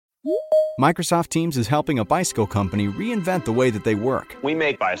Microsoft Teams is helping a bicycle company reinvent the way that they work. We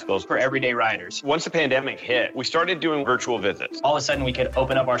make bicycles for everyday riders. Once the pandemic hit, we started doing virtual visits. All of a sudden, we could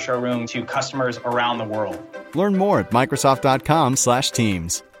open up our showroom to customers around the world. Learn more at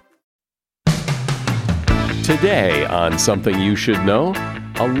Microsoft.com/Teams. Today on Something You Should Know,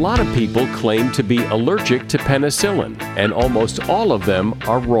 a lot of people claim to be allergic to penicillin, and almost all of them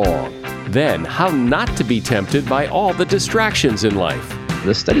are wrong. Then, how not to be tempted by all the distractions in life.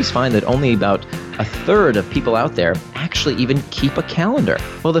 The studies find that only about a third of people out there actually even keep a calendar.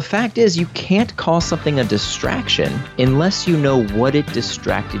 Well, the fact is you can't call something a distraction unless you know what it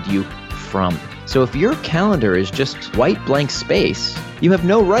distracted you from. So if your calendar is just white blank space, you have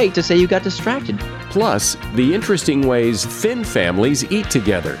no right to say you got distracted. Plus, the interesting ways thin families eat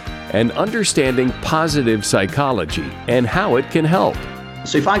together and understanding positive psychology and how it can help.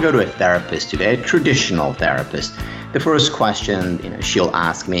 So if I go to a therapist today, a traditional therapist, the first question she'll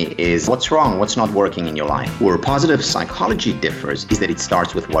ask me is, what's wrong? What's not working in your life? Where positive psychology differs is that it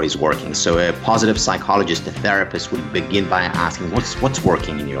starts with what is working. So a positive psychologist, a therapist, would begin by asking, what's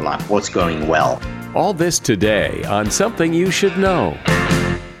working in your life? What's going well? All this today on Something You Should Know.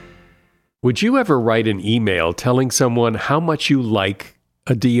 Would you ever write an email telling someone how much you like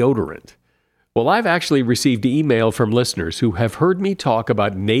a deodorant? Well, I've actually received email from listeners who have heard me talk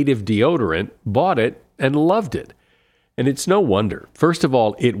about Native deodorant, bought it, and loved it. And it's no wonder. First of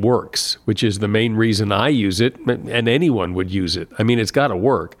all, it works, which is the main reason I use it, and anyone would use it. I mean, it's got to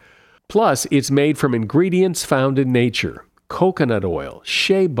work. Plus, it's made from ingredients found in nature: coconut oil,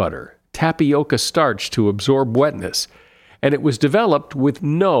 shea butter, tapioca starch to absorb wetness, and it was developed with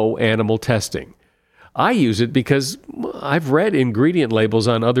no animal testing. I use it because I've read ingredient labels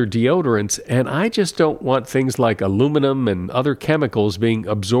on other deodorants, and I just don't want things like aluminum and other chemicals being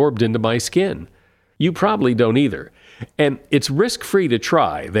absorbed into my skin. You probably don't either. And it's risk-free to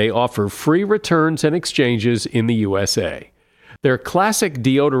try. They offer free returns and exchanges in the USA. Their classic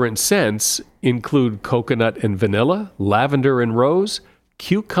deodorant scents include coconut and vanilla, lavender and rose,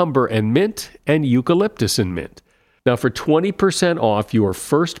 cucumber and mint, and eucalyptus and mint. Now, for 20% off your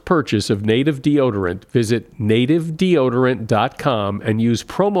first purchase of Native deodorant, visit nativedeodorant.com and use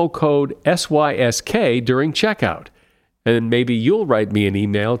promo code SYSK during checkout. And maybe you'll write me an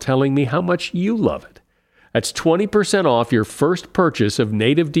email telling me how much you love it. That's 20% off your first purchase of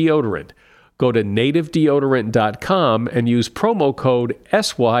Native deodorant. Go to nativedeodorant.com and use promo code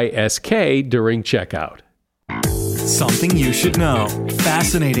SYSK during checkout. Something you should know.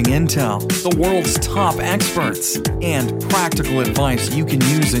 Fascinating intel, the world's top experts, and practical advice you can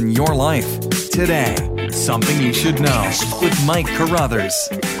use in your life. Today, Something You Should Know with Mike Carruthers.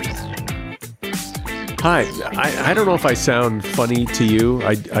 Hi, I don't know if I sound funny to you.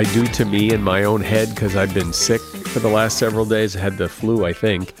 I do to me in my own head because I've been sick for the last several days. I had the flu, I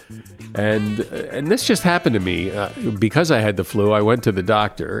think. And this just happened to me. Because I had the flu, I went to the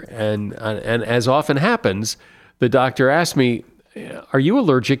doctor. And as often happens, the doctor asked me, "Are you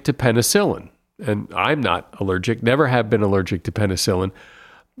allergic to penicillin?" And I'm not allergic, never have been allergic to penicillin.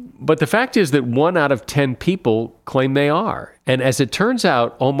 But the fact is that 1 out of 10 people claim they are. And as it turns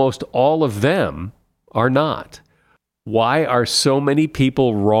out, almost all of them are not. Why are so many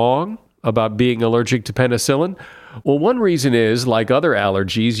people wrong about being allergic to penicillin? Well, one reason is, like other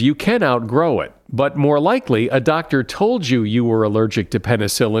allergies, you can outgrow it. But more likely, a doctor told you you were allergic to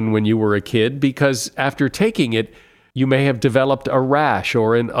penicillin when you were a kid because after taking it, you may have developed a rash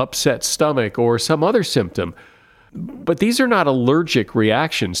or an upset stomach or some other symptom. But these are not allergic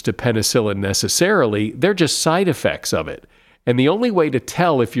reactions to penicillin necessarily. They're just side effects of it. And the only way to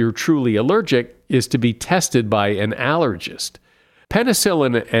tell if you're truly allergic is to be tested by an allergist.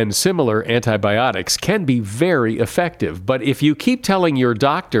 Penicillin and similar antibiotics can be very effective, but if you keep telling your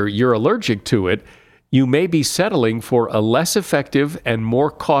doctor you're allergic to it, you may be settling for a less effective and more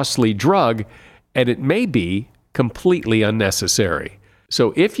costly drug, and it may be completely unnecessary.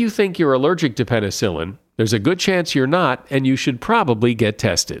 So if you think you're allergic to penicillin, there's a good chance you're not, and you should probably get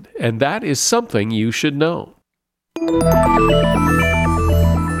tested. And that is something you should know.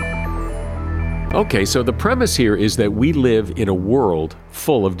 Okay, so the premise here is that we live in a world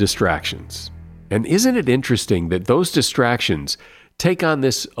full of distractions. And isn't it interesting that those distractions take on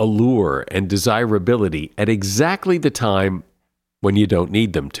this allure and desirability at exactly the time when you don't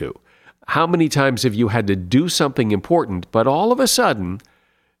need them to? How many times have you had to do something important, but all of a sudden,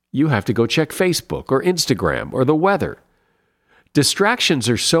 you have to go check Facebook or Instagram or the weather? Distractions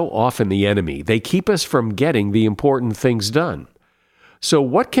are so often the enemy. They keep us from getting the important things done. So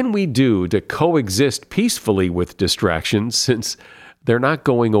what can we do to coexist peacefully with distractions since they're not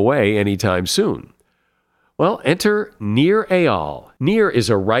going away anytime soon? Well, enter Nir Eyal. Nir is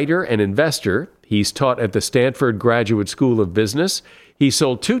a writer and investor. He's taught at the Stanford Graduate School of Business. He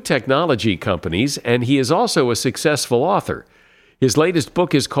sold 2 technology companies, and he is also a successful author. His latest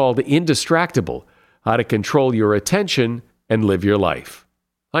book is called Indistractable: How to Control Your Attention and Live Your Life.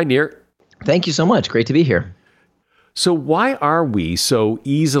 Hi, Nir. Thank you so much. Great to be here. So why are we so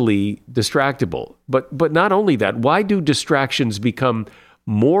easily distractible? But not only that, why do distractions become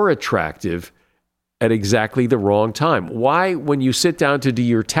more attractive at exactly the wrong time? Why, when you sit down to do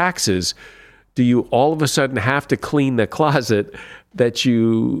your taxes, do you all of a sudden have to clean the closet that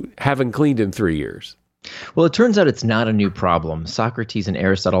you haven't cleaned in 3 years? Well, it turns out it's not a new problem. Socrates and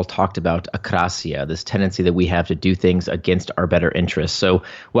Aristotle talked about akrasia, this tendency that we have to do things against our better interests. So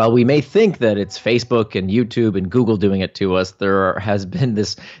while we may think that it's Facebook and YouTube and Google doing it to us, there has been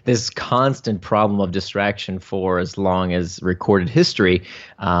this constant problem of distraction for as long as recorded history.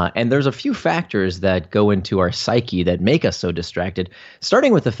 And there's a few factors that go into our psyche that make us so distracted,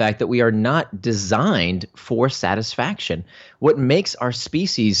 starting with the fact that we are not designed for satisfaction. What makes our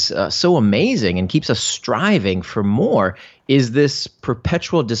species so amazing and keeps us striving for more is this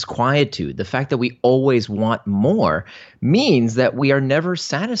perpetual disquietude. The fact that we always want more means that we are never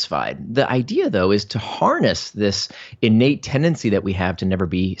satisfied. The idea, though, is to harness this innate tendency that we have to never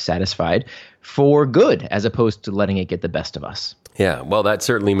be satisfied for good, as opposed to letting it get the best of us. Yeah, well, that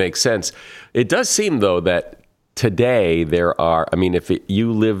certainly makes sense. It does seem, though, that today if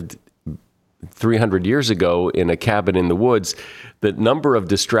you lived 300 years ago in a cabin in the woods, the number of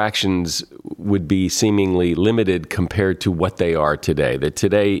distractions would be seemingly limited compared to what they are today. That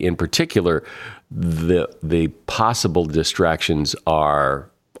today, in particular, the possible distractions are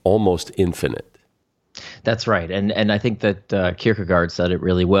almost infinite. That's right. And I think that Kierkegaard said it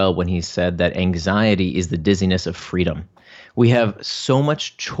really well when he said that anxiety is the dizziness of freedom. We have so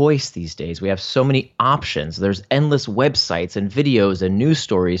much choice these days. We have so many options. There's endless websites and videos and news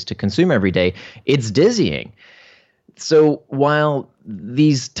stories to consume every day. It's dizzying. So while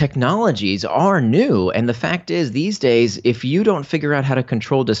these technologies are new, and the fact is these days, if you don't figure out how to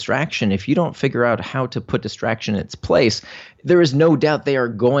control distraction, if you don't figure out how to put distraction in its place, there is no doubt they are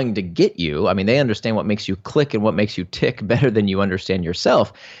going to get you. I mean, they understand what makes you click and what makes you tick better than you understand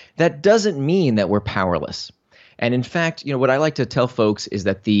yourself. That doesn't mean that we're powerless. And in fact, what I like to tell folks is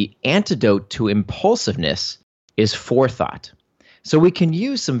that the antidote to impulsiveness is forethought. So we can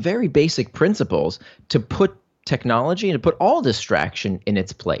use some very basic principles to put technology and to put all distraction in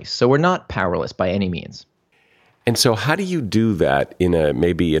its place. So we're not powerless by any means. And so how do you do that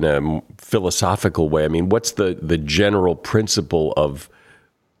maybe in a philosophical way? I mean, what's the general principle of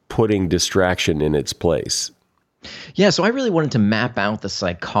putting distraction in its place? Yeah, so I really wanted to map out the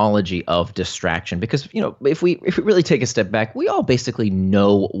psychology of distraction because, if we really take a step back, we all basically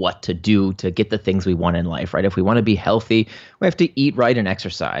know what to do to get the things we want in life, right? If we want to be healthy, we have to eat right and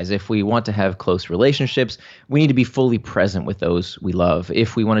exercise. If we want to have close relationships, we need to be fully present with those we love.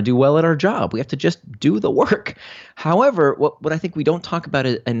 If we want to do well at our job, we have to just do the work. However, what I think we don't talk about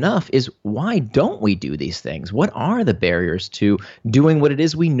enough is why don't we do these things? What are the barriers to doing what it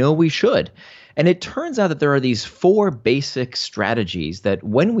is we know we should? And it turns out that there are these 4 basic strategies that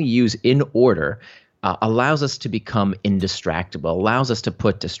when we use in order, allows us to become indistractable, allows us to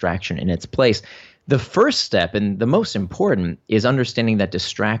put distraction in its place. The first step, and the most important, is understanding that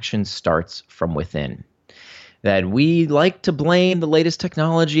distraction starts from within. That we like to blame the latest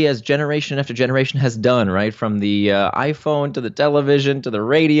technology, as generation after generation has done, right? From the iPhone to the television to the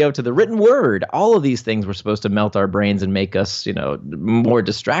radio to the written word. All of these things were supposed to melt our brains and make us, more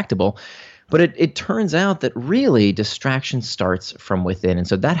distractible. But it turns out that really distraction starts from within. And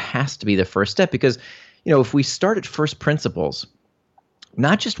so that has to be the first step because, if we start at first principles,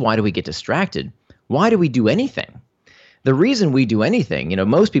 not just why do we get distracted, why do we do anything? The reason we do anything,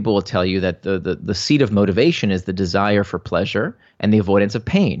 most people will tell you that the seed of motivation is the desire for pleasure and the avoidance of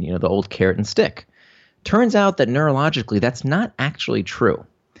pain, the old carrot and stick. Turns out that neurologically, that's not actually true.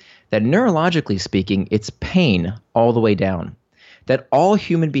 That neurologically speaking, it's pain all the way down. That all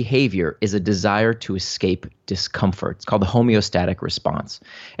human behavior is a desire to escape discomfort. It's called the homeostatic response.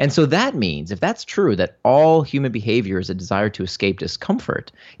 And so that means, if that's true, that all human behavior is a desire to escape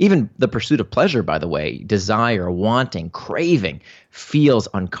discomfort, even the pursuit of pleasure, by the way, desire, wanting, craving, feels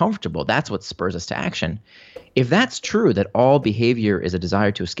uncomfortable. That's what spurs us to action. If that's true, that all behavior is a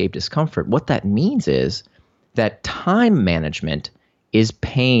desire to escape discomfort, what that means is that time management is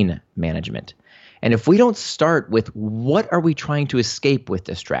pain management. And if we don't start with what are we trying to escape with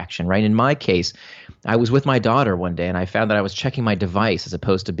distraction, right? In my case, I was with my daughter one day and I found that I was checking my device as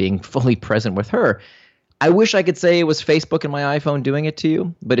opposed to being fully present with her. I wish I could say it was Facebook and my iPhone doing it to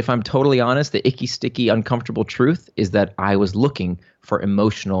you, but if I'm totally honest, the icky, sticky, uncomfortable truth is that I was looking for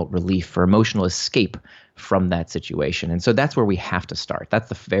emotional relief, for emotional escape from that situation. And so that's where we have to start. That's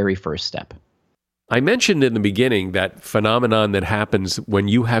the very first step. I mentioned in the beginning that phenomenon that happens when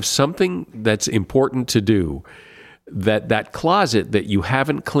you have something that's important to do, that closet that you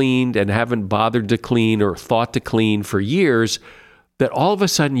haven't cleaned and haven't bothered to clean or thought to clean for years, that all of a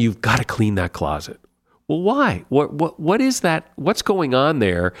sudden you've got to clean that closet. Well, why? What is that? What's going on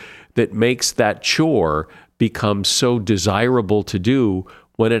there that makes that chore become so desirable to do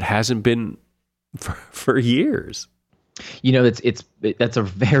when it hasn't been for years? You know, that's a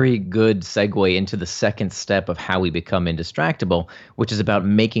very good segue into the second step of how we become indistractable, which is about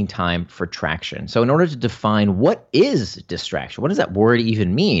making time for traction. So in order to define what is distraction, what does that word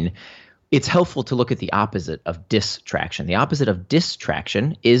even mean? It's helpful to look at the opposite of distraction. The opposite of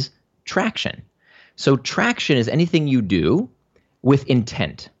distraction is traction. So traction is anything you do with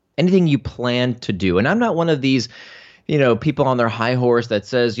intent, anything you plan to do. And I'm not one of these, people on their high horse that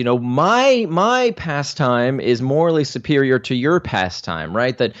says, my pastime is morally superior to your pastime,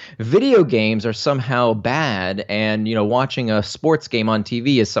 right? That video games are somehow bad and, watching a sports game on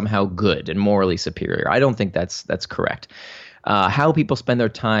TV is somehow good and morally superior. I don't think that's correct. How people spend their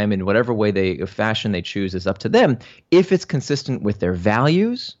time in whatever fashion they choose is up to them if it's consistent with their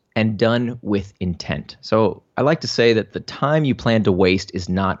values and done with intent. So I like to say that the time you plan to waste is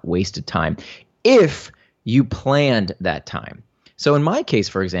not wasted time if you planned that time. So in my case,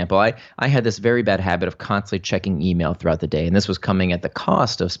 for example, I had this very bad habit of constantly checking email throughout the day. And this was coming at the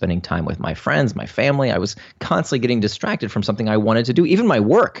cost of spending time with my friends, my family. I was constantly getting distracted from something I wanted to do, even my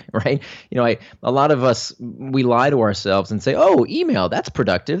work, right? A lot of us, we lie to ourselves and say, oh, email, that's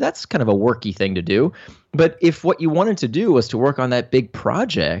productive. That's kind of a worky thing to do. But if what you wanted to do was to work on that big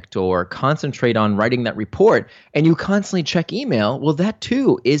project or concentrate on writing that report and you constantly check email, well, that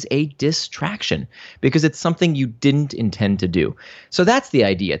too is a distraction because it's something you didn't intend to do. So that's the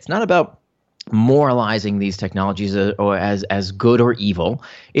idea. It's not about moralizing these technologies or as good or evil.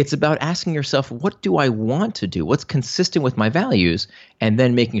 It's about asking yourself, what do I want to do? What's consistent with my values? And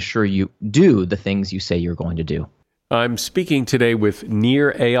then making sure you do the things you say you're going to do. I'm speaking today with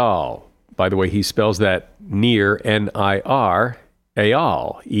Nir Eyal. By the way, he spells that Nir, N-I-R,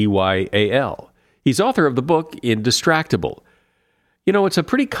 Eyal, E-Y-A-L. He's author of the book Indistractable. It's a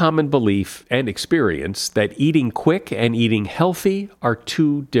pretty common belief and experience that eating quick and eating healthy are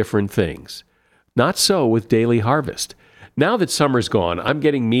two different things. Not so with Daily Harvest. Now that summer's gone, I'm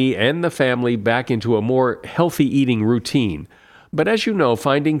getting me and the family back into a more healthy eating routine. But as you know,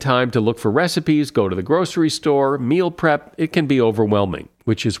 finding time to look for recipes, go to the grocery store, meal prep, it can be overwhelming,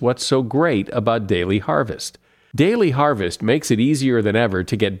 which is what's so great about Daily Harvest. Daily Harvest makes it easier than ever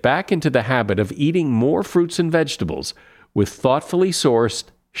to get back into the habit of eating more fruits and vegetables with thoughtfully sourced,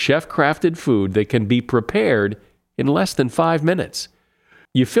 chef-crafted food that can be prepared in less than 5 minutes.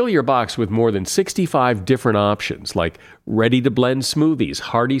 You fill your box with more than 65 different options like ready-to-blend smoothies,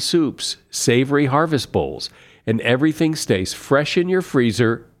 hearty soups, savory harvest bowls, and everything stays fresh in your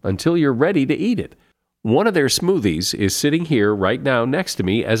freezer until you're ready to eat it. One of their smoothies is sitting here right now next to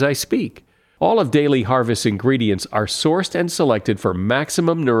me as I speak. All of Daily Harvest's ingredients are sourced and selected for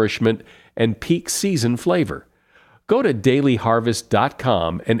maximum nourishment and peak season flavor. Go to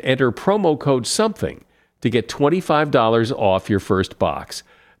dailyharvest.com and enter promo code SOMETHING to get $25 off your first box.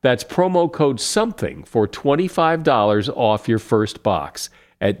 That's promo code SOMETHING for $25 off your first box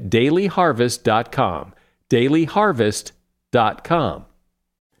at dailyharvest.com. dailyharvest.com.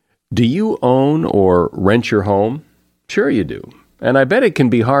 Do you own or rent your home? Sure you do. And I bet it can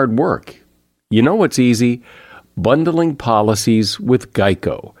be hard work. You know what's easy? Bundling policies with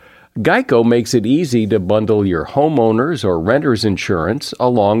Geico. Geico makes it easy to bundle your homeowner's or renter's insurance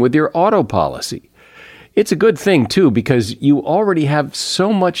along with your auto policy. It's a good thing, too, because you already have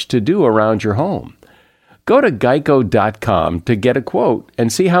so much to do around your home. Go to geico.com to get a quote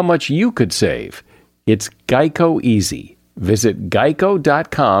and see how much you could save. It's Geico Easy. Visit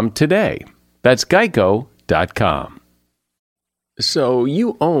geico.com today. That's geico.com. So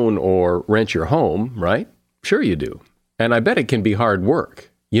you own or rent your home, right? Sure you do. And I bet it can be hard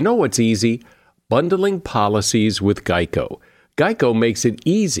work. You know what's easy? Bundling policies with Geico. Geico makes it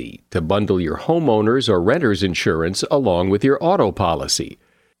easy to bundle your homeowner's or renter's insurance along with your auto policy.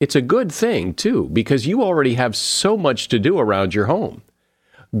 It's a good thing, too, because you already have so much to do around your home.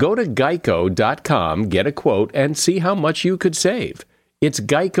 Go to geico.com, get a quote, and see how much you could save. It's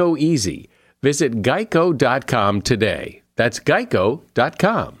Geico Easy. Visit geico.com today. That's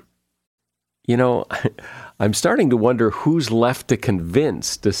geico.com. You know, I'm starting to wonder who's left to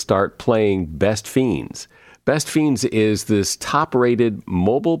convince to start playing Best Fiends. Best Fiends is this top-rated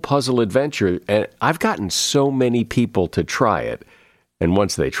mobile puzzle adventure, and I've gotten so many people to try it. And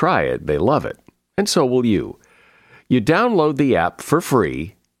once they try it, they love it. And so will you. You download the app for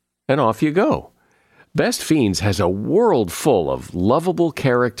free, and off you go. Best Fiends has a world full of lovable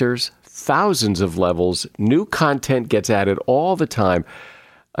characters, thousands of levels, new content gets added all the time.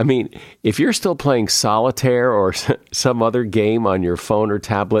 I mean, if you're still playing solitaire or some other game on your phone or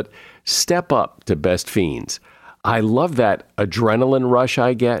tablet, step up to Best Fiends. I love that adrenaline rush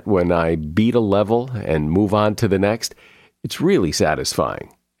I get when I beat a level and move on to the next. It's really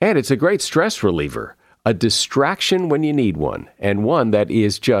satisfying. And it's a great stress reliever, a distraction when you need one, and one that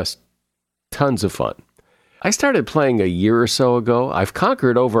is just tons of fun. I started playing a year or so ago. I've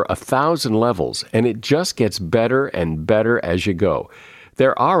conquered over 1,000 levels, and it just gets better and better as you go.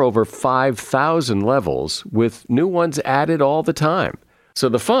 There are over 5,000 levels, with new ones added all the time. So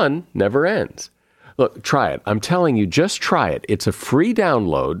the fun never ends. Look, try it. I'm telling you, just try it. It's a free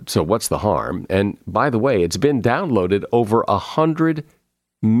download, so what's the harm? And by the way, it's been downloaded over 100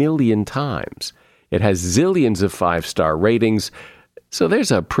 million times. It has zillions of 5-star ratings, so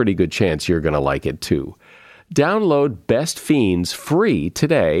there's a pretty good chance you're going to like it too. Download Best Fiends free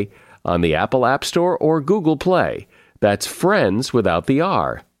today on the Apple App Store or Google Play. That's friends without the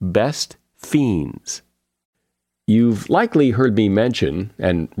R. Best Fiends. You've likely heard me mention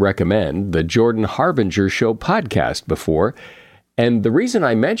and recommend the Jordan Harbinger Show podcast before. And the reason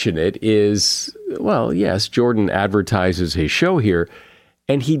I mention it is, well, yes, Jordan advertises his show here,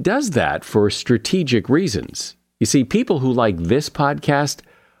 and he does that for strategic reasons. You see, people who like this podcast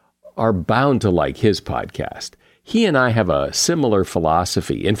are bound to like his podcast. He and I have a similar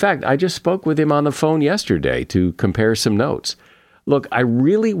philosophy. In fact, I just spoke with him on the phone yesterday to compare some notes. Look, I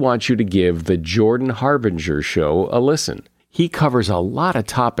really want you to give the Jordan Harbinger Show a listen. He covers a lot of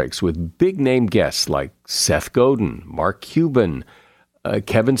topics with big-name guests like Seth Godin, Mark Cuban,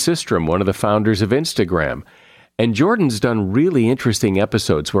 Kevin Systrom, one of the founders of Instagram. And Jordan's done really interesting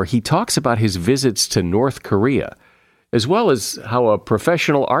episodes where he talks about his visits to North Korea, as well as how a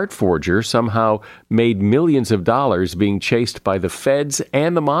professional art forger somehow made millions of dollars being chased by the feds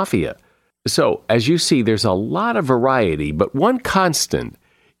and the mafia. So, as you see, there's a lot of variety, but one constant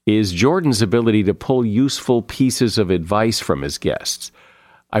is Jordan's ability to pull useful pieces of advice from his guests.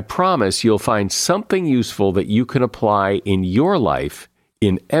 I promise you'll find something useful that you can apply in your life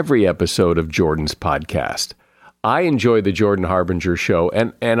in every episode of Jordan's podcast. I enjoy the Jordan Harbinger Show,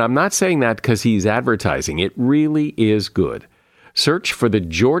 and I'm not saying that because he's advertising. It really is good. Search for the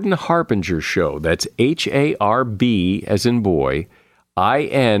Jordan Harbinger Show. That's Harb as in boy,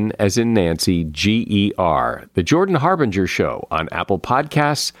 IN as in Nancy, GER. The Jordan Harbinger Show on Apple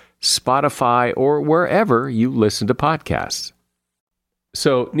Podcasts, Spotify, or wherever you listen to podcasts.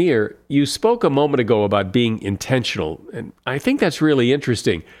 So, Nir, you spoke a moment ago about being intentional, and I think that's really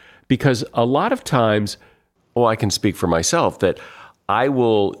interesting because a lot of times, I can speak for myself, that I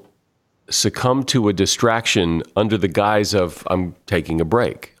will succumb to a distraction under the guise of I'm taking a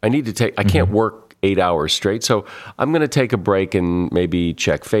break. I can't work 8 hours straight, so I'm going to take a break and maybe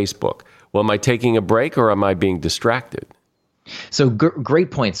check Facebook. Well, am I taking a break or am I being distracted? So great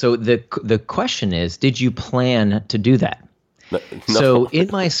point. So the question is, did you plan to do that? No. So in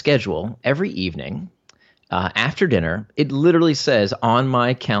my schedule, every evening after dinner, it literally says on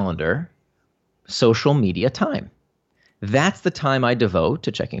my calendar, social media time. That's the time I devote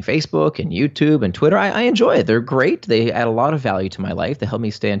to checking Facebook and YouTube and Twitter. I enjoy it. They're great. They add a lot of value to my life. They help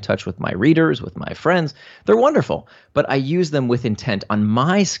me stay in touch with my readers, with my friends. They're wonderful. But I use them with intent on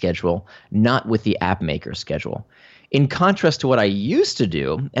my schedule, not with the app maker's schedule. In contrast to what I used to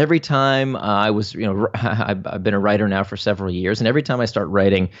do, every time I've been a writer now for several years, and every time I start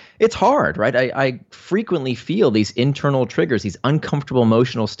writing, it's hard, right? I frequently feel these internal triggers, these uncomfortable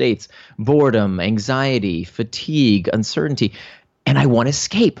emotional states, boredom, anxiety, fatigue, uncertainty, and I want to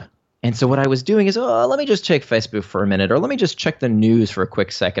escape. And so what I was doing is, let me just check Facebook for a minute, or let me just check the news for a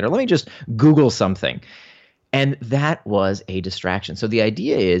quick second, or let me just Google something. And that was a distraction. So the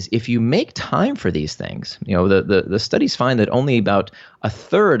idea is if you make time for these things, the studies find that only about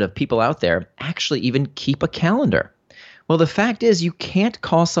 1/3 of people out there actually even keep a calendar. Well, the fact is you can't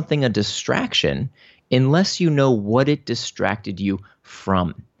call something a distraction unless you know what it distracted you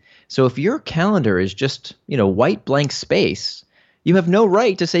from. So if your calendar is just, white blank space, you have no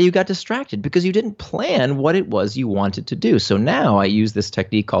right to say you got distracted because you didn't plan what it was you wanted to do. So now I use this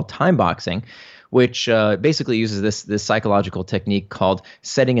technique called time boxing, which basically uses this psychological technique called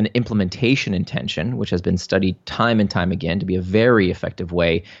setting an implementation intention, which has been studied time and time again to be a very effective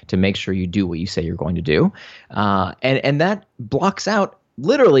way to make sure you do what you say you're going to do. And that blocks out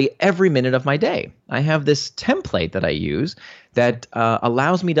literally every minute of my day. I have this template that I use that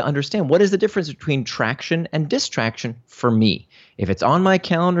allows me to understand what is the difference between traction and distraction for me. If it's on my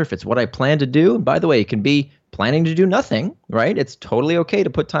calendar, if it's what I plan to do, and by the way, it can be planning to do nothing, right? It's totally okay to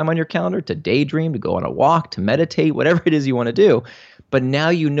put time on your calendar, to daydream, to go on a walk, to meditate, whatever it is you want to do. But now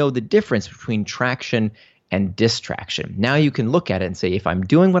you know the difference between traction and distraction. Now you can look at it and say, if I'm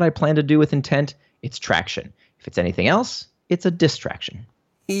doing what I plan to do with intent, it's traction. If it's anything else, it's a distraction.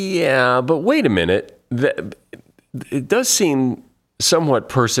 Yeah, but wait a minute. It does seem somewhat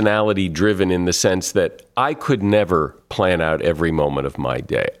personality driven in the sense that I could never plan out every moment of my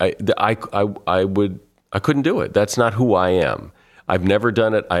day. I couldn't do it. That's not who I am. I've never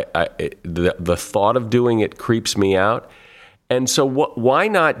done it. The thought of doing it creeps me out. And so why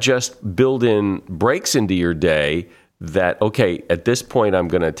not just build in breaks into your day that, okay, at this point I'm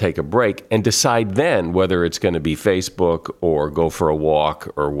going to take a break and decide then whether it's going to be Facebook or go for a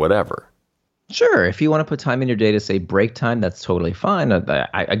walk or whatever. Sure. If you want to put time in your day to say break time, that's totally fine.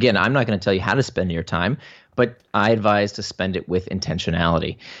 Again, I'm not going to tell you how to spend your time, but I advise to spend it with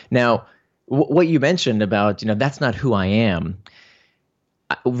intentionality. Now, what you mentioned about, that's not who I am.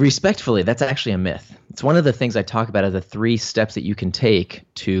 Respectfully, that's actually a myth. It's one of the things I talk about as the 3 steps that you can take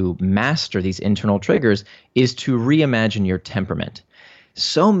to master these internal triggers is to reimagine your temperament.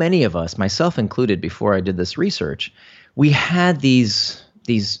 So many of us, myself included, before I did this research, we had these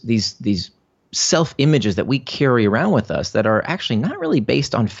self-images that we carry around with us that are actually not really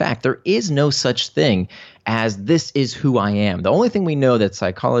based on fact. There is no such thing as this is who I am. The only thing we know that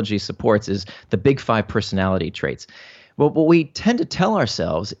psychology supports is the big 5 personality traits. Well, what we tend to tell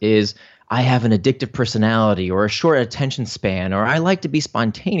ourselves is, I have an addictive personality or a short attention span, or I like to be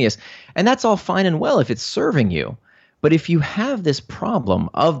spontaneous. And that's all fine and well if it's serving you. But if you have this problem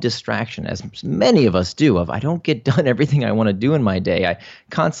of distraction, as many of us do, of I don't get done everything I want to do in my day, I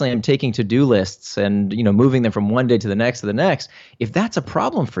constantly am taking to-do lists and moving them from one day to the next, if that's a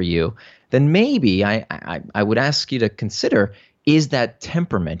problem for you, then maybe I would ask you to consider, is that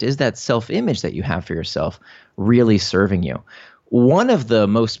temperament, is that self-image that you have for yourself really serving you? One of the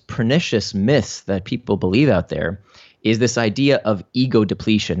most pernicious myths that people believe out there is this idea of ego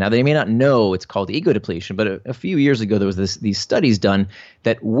depletion. Now, they may not know it's called ego depletion, but a few years ago, there was these studies done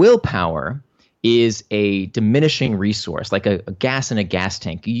that willpower is a diminishing resource, like a gas in a gas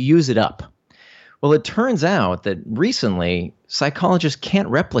tank. You use it up. Well, it turns out that recently, psychologists can't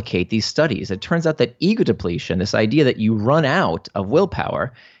replicate these studies. It turns out that ego depletion, this idea that you run out of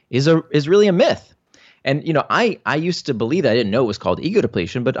willpower, is really a myth. And, I used to believe that. I didn't know it was called ego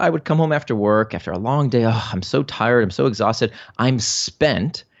depletion, but I would come home after work, after a long day. Oh, I'm so tired. I'm so exhausted. I'm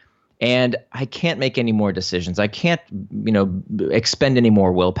spent, and I can't make any more decisions. I can't, expend any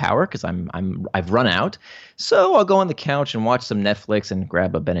more willpower because I've run out. So I'll go on the couch and watch some Netflix and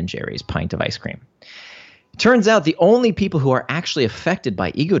grab a Ben & Jerry's pint of ice cream. Turns out the only people who are actually affected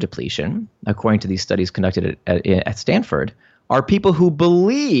by ego depletion, according to these studies conducted at Stanford, are people who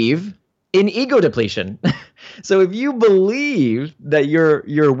believe in ego depletion. So if you believe that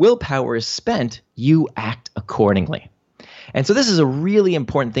your willpower is spent, you act accordingly. And so this is a really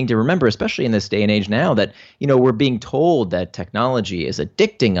important thing to remember, especially in this day and age now that, we're being told that technology is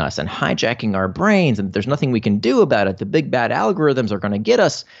addicting us and hijacking our brains and there's nothing we can do about it. The big bad algorithms are going to get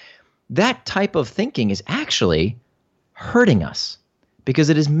us. That type of thinking is actually hurting us because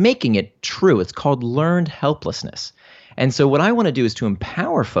it is making it true. It's called learned helplessness. And so what I want to do is to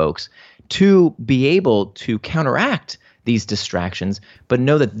empower folks to be able to counteract these distractions, but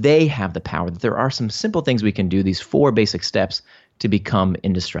know that they have the power, that there are some simple things we can do, these 4 basic steps to become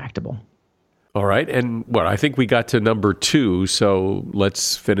indistractable. All right. And I think we got to number 2, so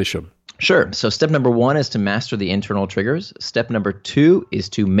let's finish them. Sure. So step number 1 is to master the internal triggers. Step number 2 is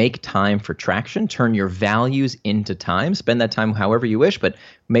to make time for traction. Turn your values into time. Spend that time however you wish, but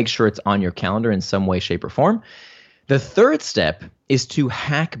make sure it's on your calendar in some way, shape, or form. The third step is to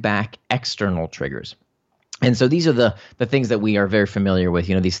hack back external triggers. And so these are the things that we are very familiar with,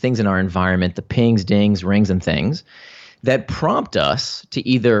 these things in our environment, the pings, dings, rings, and things that prompt us to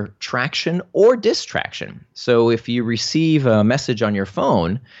either traction or distraction. So if you receive a message on your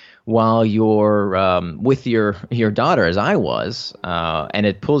phone while you're with your daughter, as I was, and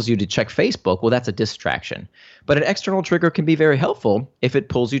it pulls you to check Facebook, well, that's a distraction. But an external trigger can be very helpful if it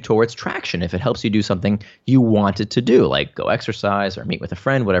pulls you towards traction, if it helps you do something you wanted to do, like go exercise or meet with a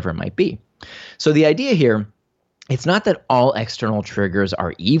friend, whatever it might be. So the idea here it's not that all external triggers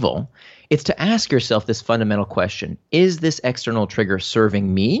are evil. It's to ask yourself this fundamental question: is this external trigger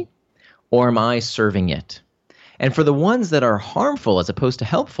serving me, or am I serving it? And for the ones that are harmful as opposed to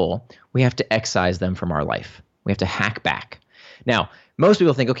helpful, we have to excise them from our life. We have to hack back. Now, most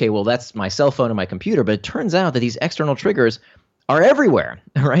people think, okay, well, that's my cell phone and my computer, but it turns out that these external triggers are everywhere,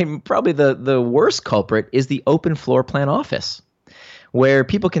 right? Probably the worst culprit is the open floor plan office, where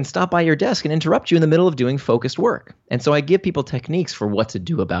people can stop by your desk and interrupt you in the middle of doing focused work. And so I give people techniques for what to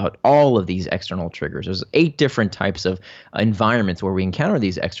do about all of these external triggers. There's 8 different types of environments where we encounter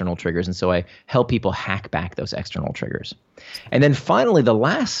these external triggers, and so I help people hack back those external triggers. And then finally, the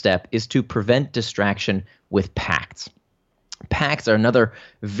last step is to prevent distraction with pacts. Pacts are another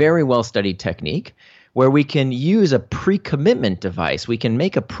very well-studied technique where we can use a pre-commitment device. We can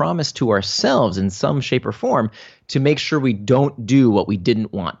make a promise to ourselves in some shape or form to make sure we don't do what we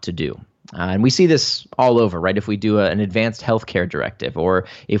didn't want to do. And we see this all over, right? If we do an advanced healthcare directive, or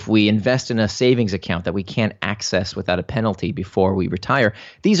if we invest in a savings account that we can't access without a penalty before we retire,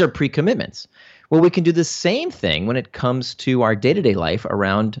 these are pre-commitments. Well, we can do the same thing when it comes to our day-to-day life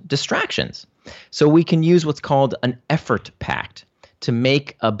around distractions. So we can use what's called an effort pact to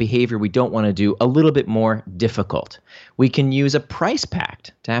make a behavior we don't want to do a little bit more difficult. We can use a price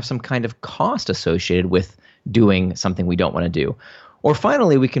pact to have some kind of cost associated with doing something we don't want to do. Or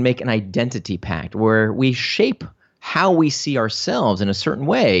finally, we can make an identity pact where we shape how we see ourselves in a certain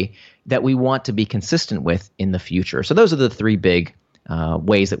way that we want to be consistent with in the future. So those are the 3 big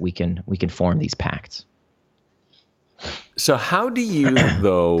ways that we can form these pacts. So how do you,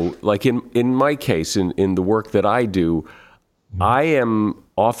 though, like in my case, in the work that I do, I am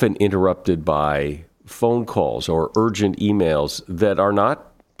often interrupted by phone calls or urgent emails that are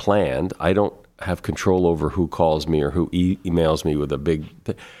not planned. I don't have control over who calls me or who emails me with a big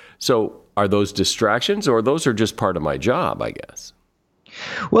thing. So are those distractions, or those are just part of my job, I guess?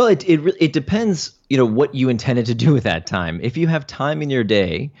 Well, it depends, what you intended to do with that time. If you have time in your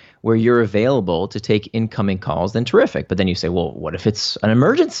day where you're available to take incoming calls, then terrific. But then you say, well, what if it's an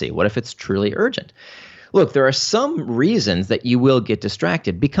emergency? What if it's truly urgent? Look, there are some reasons that you will get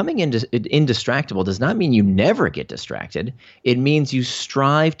distracted. Becoming indistractable does not mean you never get distracted. It means you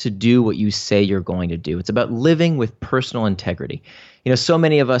strive to do what you say you're going to do. It's about living with personal integrity. So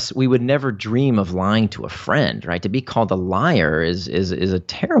many of us, we would never dream of lying to a friend, right? To be called a liar is a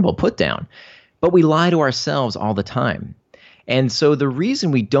terrible put down. But we lie to ourselves all the time. And so the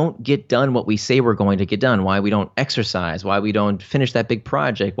reason we don't get done what we say we're going to get done, why we don't exercise, why we don't finish that big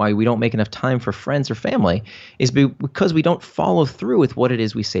project, why we don't make enough time for friends or family, is because we don't follow through with what it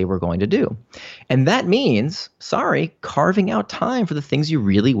is we say we're going to do. And that means, carving out time for the things you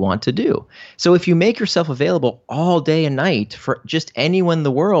really want to do. So if you make yourself available all day and night for just anyone in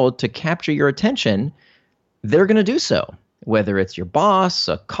the world to capture your attention, they're going to do so. Whether it's your boss,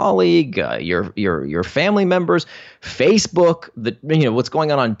 a colleague, your family members, Facebook, what's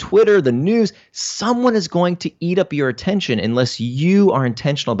going on Twitter, the news, someone is going to eat up your attention unless you are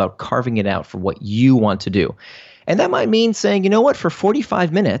intentional about carving it out for what you want to do. And that might mean saying, for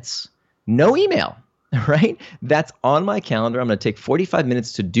 45 minutes, no email, right? That's on my calendar. I'm going to take 45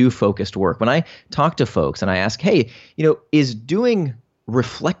 minutes to do focused work. When I talk to folks and I ask, hey, is doing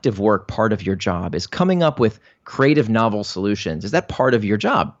reflective work part of your job? Is coming up with creative, novel solutions, is that part of your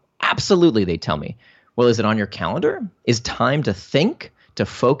job? Absolutely, they tell me. Well, is it on your calendar? Is time to think, to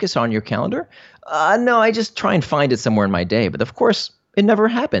focus on your calendar? No, I just try and find it somewhere in my day. But of course, it never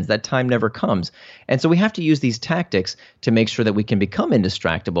happens. That time never comes. And so we have to use these tactics to make sure that we can become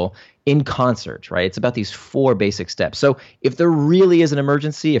indistractable in concert, right? It's about these 4 basic steps. So if there really is an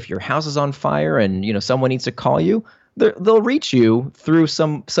emergency, if your house is on fire and someone needs to call you, they'll reach you through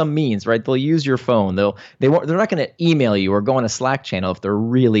some means, right? They'll use your phone. They're not going to email you or go on a Slack channel if there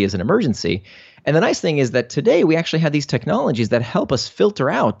really is an emergency. And the nice thing is that today we actually have these technologies that help us filter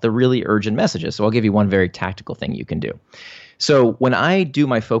out the really urgent messages. So I'll give you one very tactical thing you can do. So when I do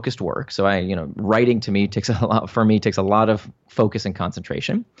my focused work, writing to me takes a lot of focus and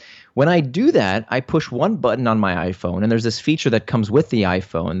concentration. When I do that, I push one button on my iPhone, and there's this feature that comes with the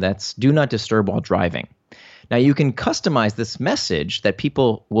iPhone that's do not disturb while driving. Now, you can customize this message that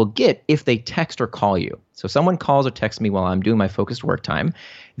people will get if they text or call you. So someone calls or texts me while I'm doing my focused work time.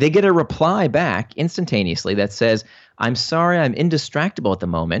 They get a reply back instantaneously that says, I'm sorry, I'm indistractable at the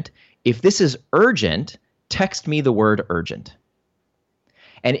moment. If this is urgent, text me the word urgent.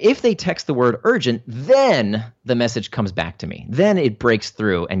 And if they text the word urgent, then the message comes back to me. Then it breaks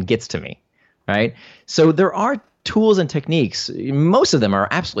through and gets to me, right? So there are tools and techniques, most of them are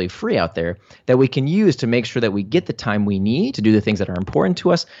absolutely free out there, that we can use to make sure that we get the time we need to do the things that are important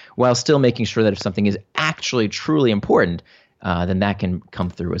to us, while still making sure that if something is actually truly important, then that can come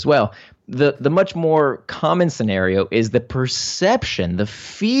through as well. The much more common scenario is the perception, the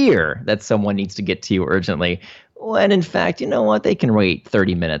fear that someone needs to get to you urgently, when in fact, you know what, they can wait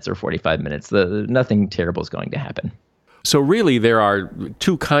 30 minutes or 45 minutes. Nothing terrible is going to happen. So really, there are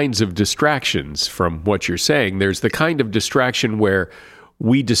two kinds of distractions from what you're saying. There's the kind of distraction where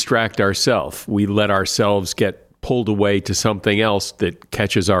we distract ourselves. We let ourselves get pulled away to something else that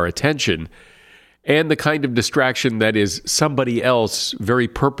catches our attention. And the kind of distraction that is somebody else very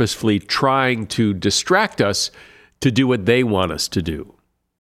purposefully trying to distract us to do what they want us to do.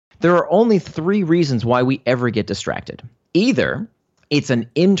 There are only 3 reasons why we ever get distracted. Either it's an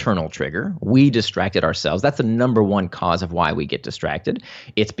internal trigger. We distracted ourselves. That's the number one cause of why we get distracted.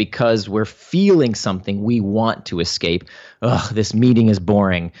 It's because we're feeling something we want to escape. Ugh, this meeting is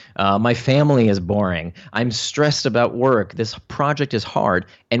boring. My family is boring. I'm stressed about work. This project is hard.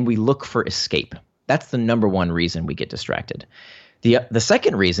 And we look for escape. That's the number one reason we get distracted. The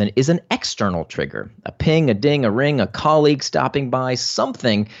second reason is an external trigger. A ping, a ding, a ring, a colleague stopping by,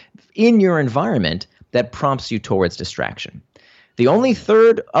 something in your environment that prompts you towards distraction. The only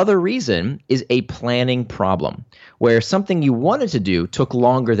other reason is a planning problem, where something you wanted to do took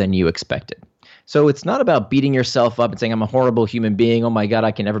longer than you expected. So it's not about beating yourself up and saying, I'm a horrible human being. Oh my God,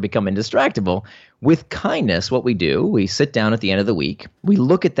 I can never become indistractable. With kindness, what we do, we sit down at the end of the week, we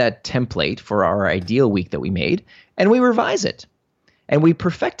look at that template for our ideal week that we made, and we revise it. And we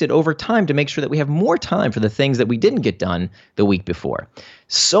perfect it over time to make sure that we have more time for the things that we didn't get done the week before.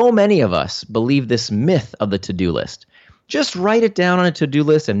 So many of us believe this myth of the to-do list. Just write it down on a to-do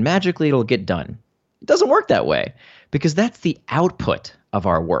list and magically it'll get done. It doesn't work that way, because that's the output of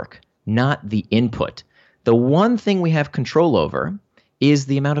our work, not the input. The one thing we have control over is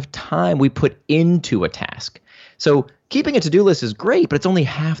the amount of time we put into a task. So keeping a to-do list is great, but it's only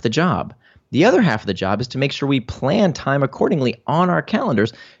half the job. The other half of the job is to make sure we plan time accordingly on our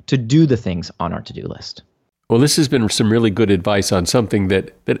calendars to do the things on our to-do list. Well, this has been some really good advice on something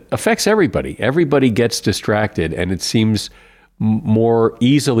that affects everybody. Everybody gets distracted, and it seems more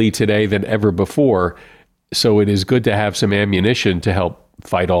easily today than ever before. So it is good to have some ammunition to help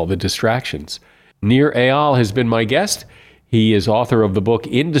fight all the distractions. Nir Eyal has been my guest. He is author of the book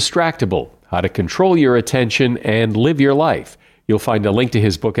Indistractable: How to Control Your Attention and Live Your Life. You'll find a link to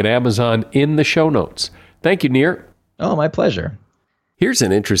his book at Amazon in the show notes. Thank you, Nir. Oh, my pleasure. Here's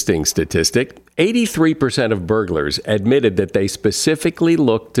an interesting statistic. 83% of burglars admitted that they specifically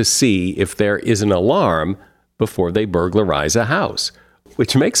look to see if there is an alarm before they burglarize a house,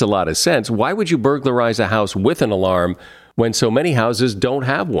 which makes a lot of sense. Why would you burglarize a house with an alarm when so many houses don't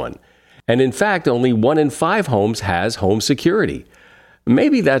have one? And in fact, only 1 in 5 homes has home security.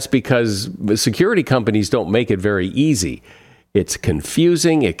 Maybe that's because security companies don't make it very easy. It's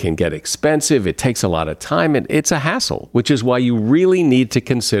confusing, it can get expensive, it takes a lot of time, and it's a hassle, which is why you really need to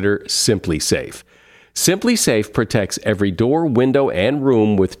consider SimpliSafe. SimpliSafe protects every door, window, and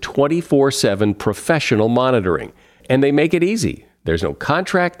room with 24/7 professional monitoring. And they make it easy. There's no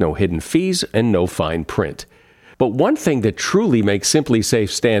contract, no hidden fees, and no fine print. But one thing that truly makes SimpliSafe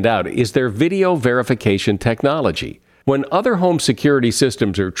stand out is their video verification technology. When other home security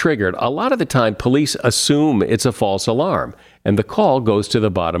systems are triggered, a lot of the time police assume it's a false alarm, and the call goes to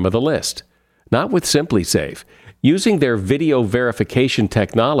the bottom of the list. Not with SimpliSafe. Using their video verification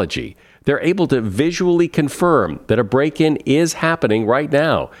technology, they're able to visually confirm that a break-in is happening right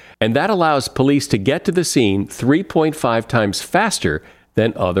now, and that allows police to get to the scene 3.5 times faster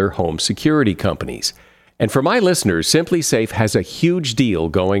than other home security companies. And for my listeners, SimpliSafe has a huge deal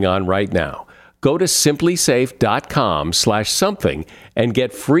going on right now. Go to simplisafe.com/something and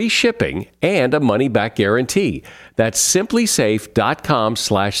get free shipping and a money-back guarantee. That's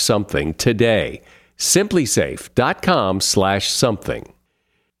simplisafe.com/something today. simplisafe.com/something.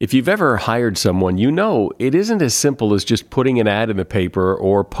 If you've ever hired someone, you know it isn't as simple as just putting an ad in the paper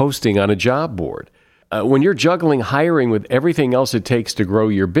or posting on a job board. When you're juggling hiring with everything else it takes to grow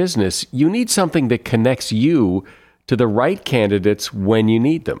your business, you need something that connects you to the right candidates when you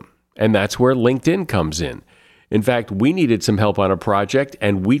need them. And that's where LinkedIn comes in. In fact, we needed some help on a project,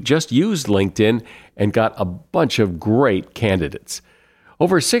 and we just used LinkedIn and got a bunch of great candidates.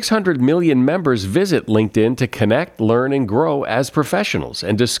 Over 600 million members visit LinkedIn to connect, learn, and grow as professionals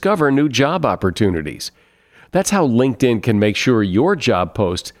and discover new job opportunities. That's how LinkedIn can make sure your job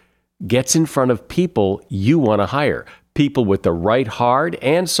post gets in front of people you want to hire, people with the right hard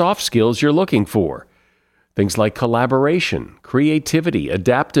and soft skills you're looking for. Things like collaboration, creativity,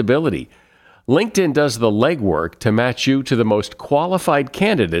 adaptability. LinkedIn does the legwork to match you to the most qualified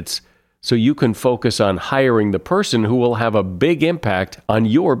candidates so you can focus on hiring the person who will have a big impact on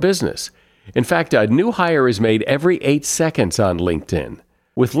your business. In fact, a new hire is made every 8 seconds on LinkedIn.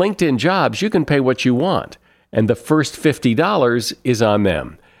 With LinkedIn Jobs, you can pay what you want, and the first $50 is on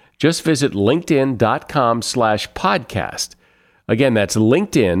them. Just visit linkedin.com/podcast. Again, that's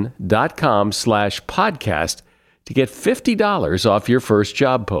linkedin.com/podcast to get $50 off your first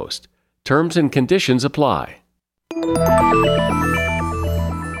job post. Terms and conditions apply.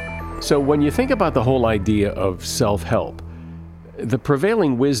 So when you think about the whole idea of self-help, the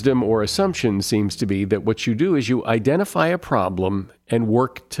prevailing wisdom or assumption seems to be that what you do is you identify a problem and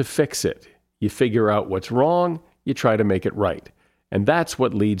work to fix it. You figure out what's wrong, you try to make it right. And that's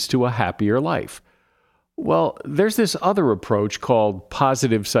what leads to a happier life. Well, there's this other approach called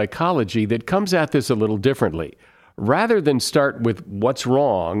positive psychology that comes at this a little differently. Rather than start with what's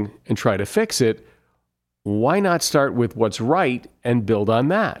wrong and try to fix it, why not start with what's right and build on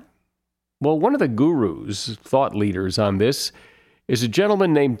that? Well, one of the gurus, thought leaders on this, is a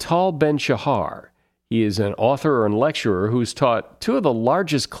gentleman named Tal Ben-Shahar. He is an author and lecturer who's taught two of the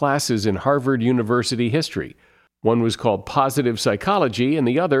largest classes in Harvard University history. One was called Positive Psychology and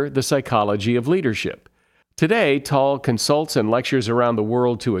the other, The Psychology of Leadership. Today, Tal consults and lectures around the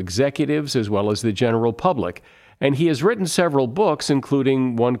world to executives as well as the general public, and he has written several books,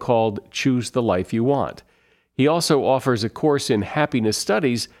 including one called Choose the Life You Want. He also offers a course in happiness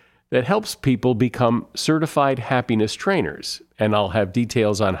studies that helps people become certified happiness trainers, and I'll have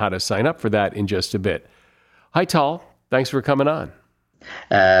details on how to sign up for that in just a bit. Hi, Tal. Thanks for coming on.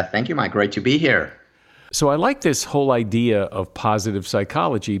 Thank you, Mike. Great to be here. So I like this whole idea of positive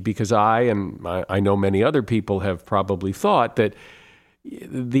psychology because I know many other people have probably thought that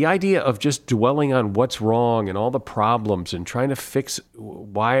the idea of just dwelling on what's wrong and all the problems and trying to fix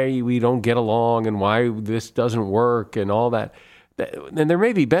why we don't get along and why this doesn't work and all that, and there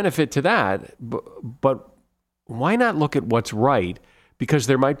may be benefit to that, but why not look at what's right? Because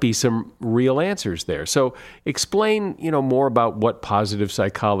there might be some real answers there. So explain, more about what positive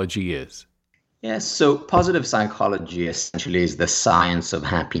psychology is. Yes, so positive psychology essentially is the science of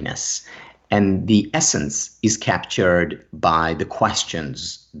happiness. And the essence is captured by the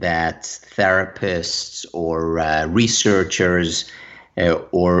questions that therapists or researchers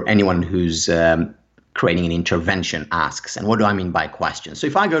or anyone who's creating an intervention asks. And what do I mean by questions? So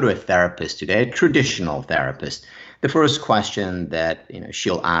if I go to a therapist today, a traditional therapist, the first question that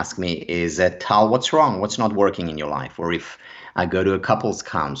she'll ask me is, Tal, what's wrong? What's not working in your life? Or if I go to a couples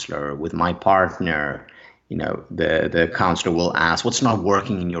counselor with my partner, the counselor will ask, what's not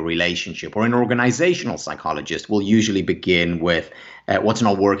working in your relationship? Or an organizational psychologist will usually begin with, what's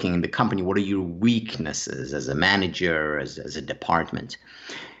not working in the company? What are your weaknesses as a manager, as a department?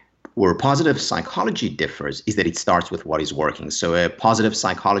 Where positive psychology differs is that it starts with what is working. So a positive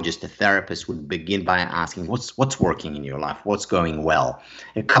psychologist, a therapist, would begin by asking, what's working in your life? What's going well?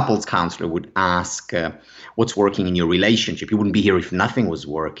 A couples counselor would ask, what's working in your relationship? You wouldn't be here if nothing was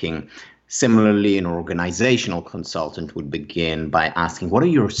working. Similarly, an organizational consultant would begin by asking, what are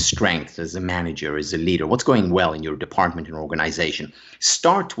your strengths as a manager, as a leader? What's going well in your department and organization?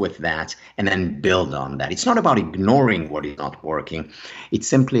 Start with that and then build on that. It's not about ignoring what is not working. It's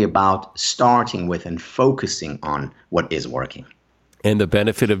simply about starting with and focusing on what is working. And the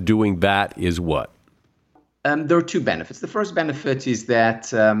benefit of doing that is what? There are two benefits. The first benefit is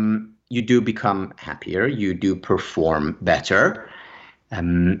that you do become happier. You do perform better.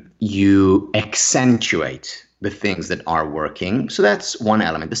 You accentuate the things that are working. So that's one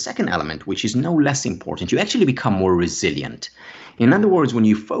element. The second element, which is no less important, you actually become more resilient. In other words, when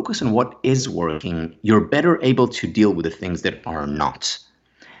you focus on what is working, you're better able to deal with the things that are not.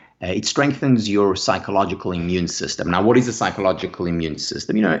 It strengthens your psychological immune system. Now, what is a psychological immune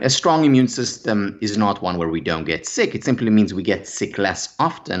system? A strong immune system is not one where we don't get sick. It simply means we get sick less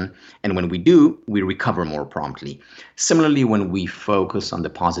often. And when we do, we recover more promptly. Similarly, when we focus on the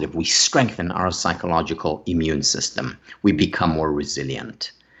positive, we strengthen our psychological immune system. We become more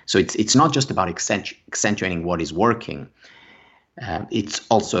resilient. So it's not just about accentuating what is working. It's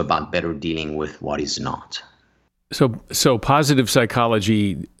also about better dealing with what is not. So positive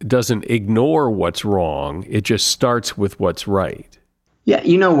psychology doesn't ignore what's wrong. It just starts with what's right. Yeah,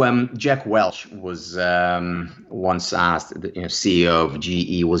 Jack Welch was once asked, the CEO of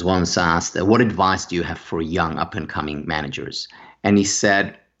GE was once asked, what advice do you have for young up-and-coming managers? And he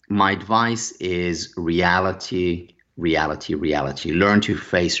said, my advice is reality, reality, reality. Learn to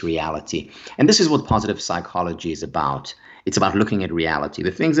face reality. And this is what positive psychology is about. It's about looking at reality.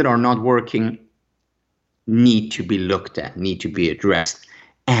 The things that are not working need to be looked at, need to be addressed,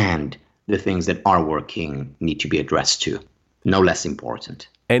 and the things that are working need to be addressed too. No less important.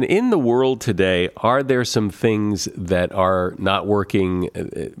 And in the world today, are there some things that are not working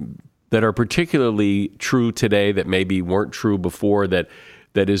that are particularly true today that maybe weren't true before, that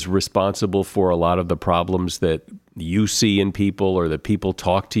is responsible for a lot of the problems that you see in people or that people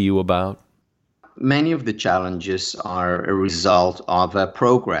talk to you about? Many of the challenges are a result of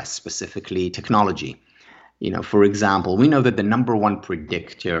progress, specifically technology. For example, we know that the number one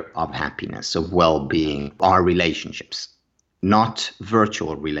predictor of happiness, of well-being, are relationships. Not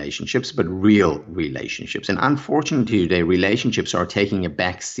virtual relationships, but real relationships. And unfortunately today, relationships are taking a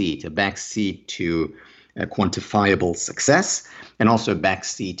back seat to quantifiable success, and also a back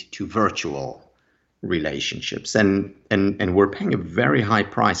seat to virtual relationships. And we're paying a very high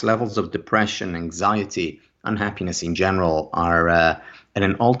price. Levels of depression, anxiety, unhappiness in general are at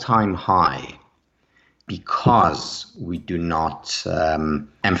an all-time high because we do not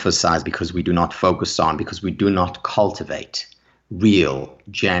emphasize, because we do not focus on, because we do not cultivate real,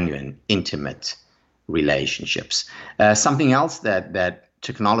 genuine, intimate relationships. Something else that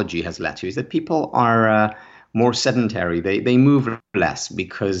technology has led to is that people are more sedentary. They move less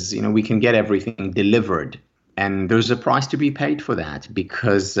because we can get everything delivered, and there's a price to be paid for that.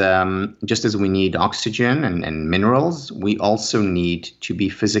 Because just as we need oxygen and minerals, we also need to be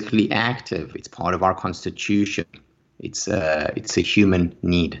physically active. It's part of our constitution. It's a human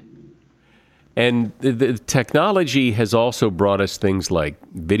need. And the technology has also brought us things like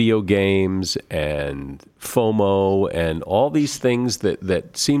video games and FOMO and all these things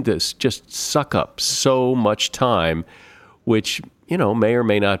that seem to just suck up so much time, which, may or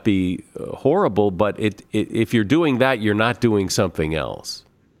may not be horrible, but if you're doing that, you're not doing something else.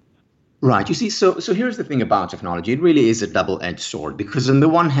 Right. You see, so here's the thing about technology. It really is a double-edged sword, because on the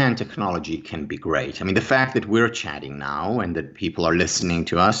one hand, technology can be great. I mean, the fact that we're chatting now and that people are listening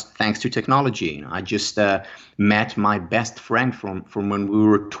to us thanks to technology. I just met my best friend from when we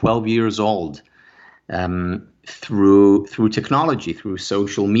were 12 years old through technology, through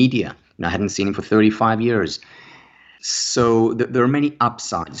social media. I hadn't seen him for 35 years. So there are many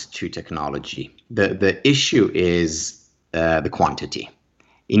upsides to technology. The issue is the quantity.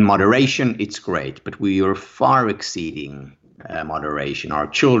 In moderation, it's great, but we are far exceeding moderation. Our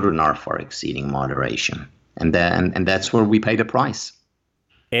children are far exceeding moderation, and that's where we pay the price.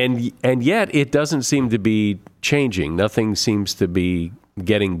 And yet, it doesn't seem to be changing. Nothing seems to be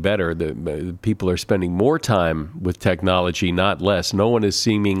getting better. The people are spending more time with technology, not less. No one is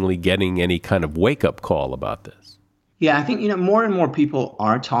seemingly getting any kind of wake-up call about this. Yeah, I think more and more people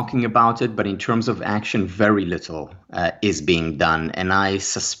are talking about it, but in terms of action, very little is being done. And I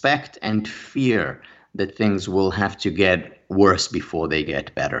suspect and fear that things will have to get worse before they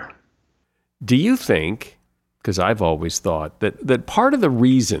get better. Do you think, because I've always thought that part of the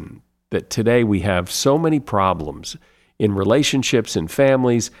reason that today we have so many problems in relationships and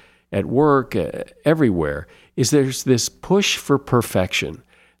families, at work, everywhere, is there's this push for perfection.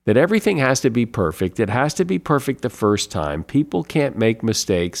 That everything has to be perfect. It has to be perfect the first time. People can't make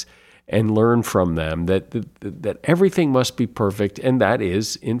mistakes and learn from them. That everything must be perfect, and that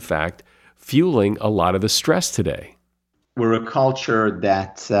is, in fact, fueling a lot of the stress today. We're a culture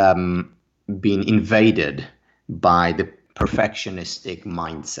that's been invaded by the perfectionistic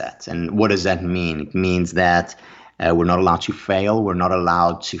mindset. And what does that mean? It means that we're not allowed to fail. We're not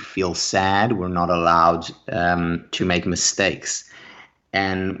allowed to feel sad. We're not allowed to make mistakes.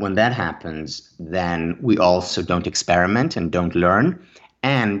 And when that happens, then we also don't experiment and don't learn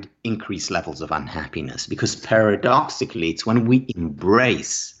and increase levels of unhappiness. Because paradoxically, it's when we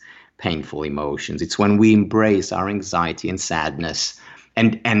embrace painful emotions, it's when we embrace our anxiety and sadness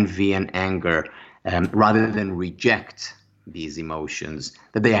and envy and anger, rather than reject these emotions,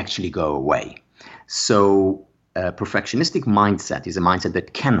 that they actually go away. So a perfectionistic mindset is a mindset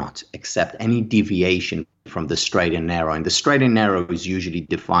that cannot accept any deviation from the straight and narrow. And the straight and narrow is usually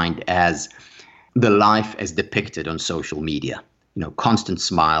defined as the life as depicted on social media. Constant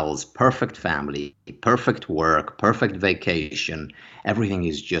smiles, perfect family, perfect work, perfect vacation. Everything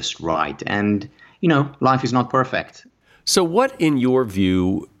is just right. And, life is not perfect. So what, in your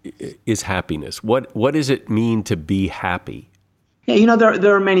view, is happiness? What does it mean to be happy? Yeah,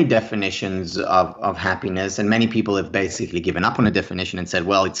 there are many definitions of happiness, and many people have basically given up on a definition and said,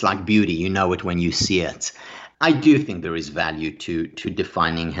 well, it's like beauty, you know it when you see it. I do think there is value to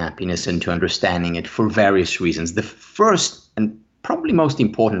defining happiness and to understanding it for various reasons. The first and probably most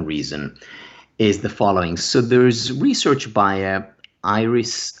important reason is the following. So there's research by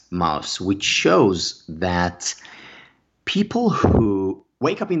Iris Mouse, which shows that people who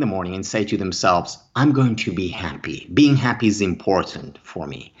wake up in the morning and say to themselves, I'm going to be happy. Being happy is important for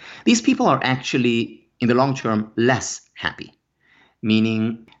me. These people are actually, in the long term, less happy,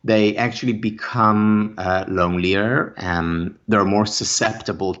 meaning they actually become lonelier and they're more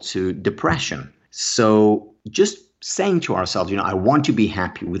susceptible to depression. So just saying to ourselves, I want to be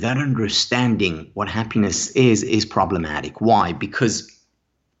happy without understanding what happiness is problematic. Why? Because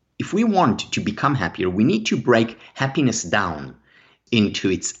if we want to become happier, we need to break happiness down into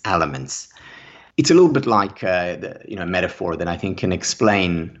its elements. It's a little bit like a metaphor that I think can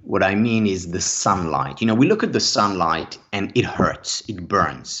explain what I mean is the sunlight. We look at the sunlight and it hurts, it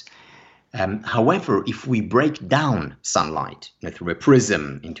burns. However, if we break down sunlight through a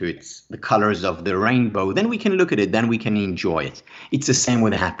prism into the colors of the rainbow, then we can look at it, then we can enjoy it. It's the same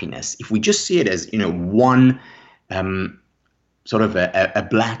with happiness. If we just see it as one sort of a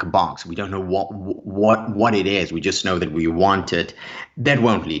black box, we don't know what it is, we just know that we want it, that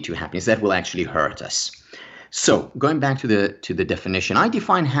won't lead to happiness. That will actually hurt us. So going back to the definition, I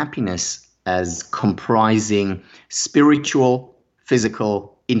define happiness as comprising spiritual,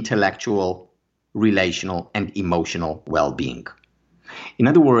 physical, intellectual, relational, and emotional well-being. In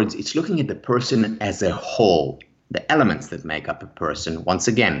other words, it's looking at the person as a whole, the elements that make up a person. Once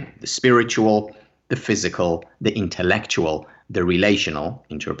again, the spiritual, the physical, the intellectual, the relational,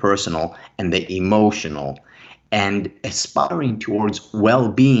 interpersonal, and the emotional, and aspiring towards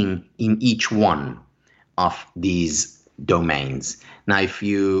well-being in each one of these domains. Now,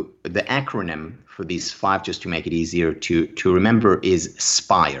 the acronym for these 5, just to make it easier to remember, is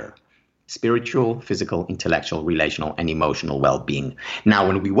SPIRE: spiritual, physical, intellectual, relational, and emotional well-being. Now,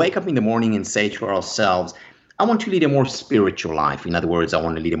 when we wake up in the morning and say to ourselves, I want to lead a more spiritual life. In other words, I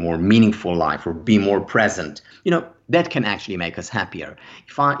want to lead a more meaningful life or be more present. That can actually make us happier.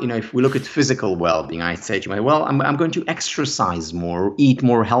 If we look at physical well-being, I say to myself, well, I'm going to exercise more, eat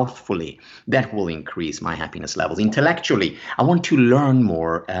more healthfully. That will increase my happiness levels. Intellectually, I want to learn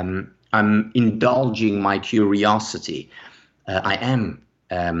more. I'm indulging my curiosity. I am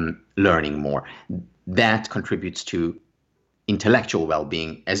learning more. That contributes to intellectual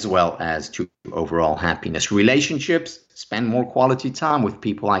well-being as well as to overall happiness. Relationships, spend more quality time with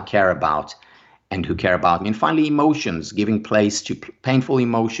people I care about and who care about me. And finally, emotions, giving place to painful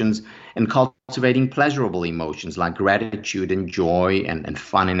emotions and cultivating pleasurable emotions like gratitude and joy and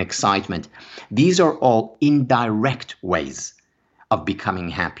fun and excitement. These are all indirect ways of becoming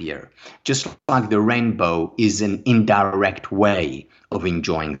happier, just like the rainbow is an indirect way of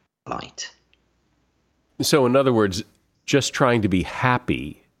enjoying light. So in other words, just trying to be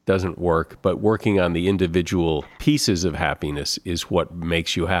happy doesn't work, but working on the individual pieces of happiness is what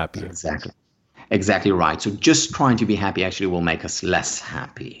makes you happy. Exactly right. So just trying to be happy actually will make us less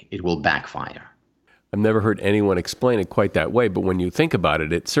happy. It will backfire. I've never heard anyone explain it quite that way, but when you think about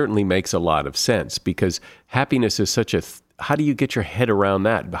it, it certainly makes a lot of sense because happiness is such how do you get your head around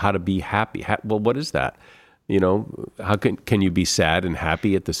that? How to be happy? Well, what is that? How can you be sad and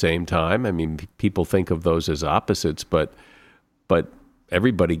happy at the same time? I mean, people think of those as opposites, but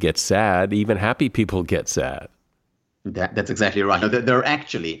everybody gets sad. Even happy people get sad. That's exactly right. There are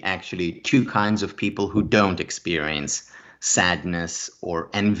actually 2 kinds of people who don't experience sadness or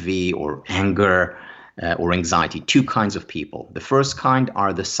envy or anger or anxiety. 2 kinds of people. The first kind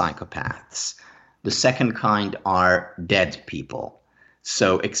are the psychopaths. The second kind are dead people.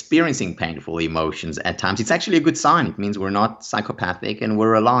 So experiencing painful emotions at times, it's actually a good sign. It means we're not psychopathic and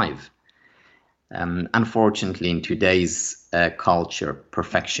we're alive. Unfortunately, in today's culture,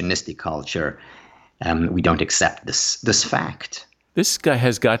 perfectionistic culture, we don't accept this fact. This guy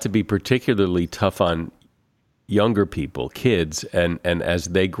has got to be particularly tough on younger people, kids, and as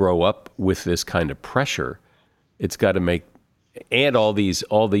they grow up with this kind of pressure, it's got to and all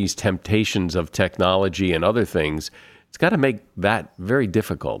these temptations of technology and other things. It's got to make that very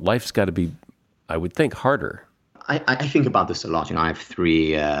difficult. Life's got to be, I would think, harder. I think about this a lot. I have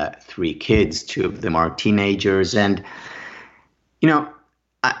three kids. 2 of them are teenagers, and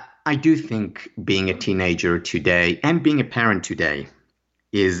I do think being a teenager today and being a parent today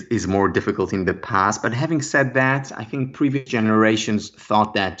is more difficult in the past. But having said that, I think previous generations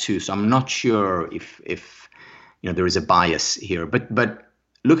thought that too. So I'm not sure if there is a bias here. But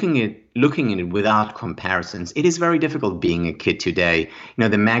looking at it without comparisons, it is very difficult being a kid today.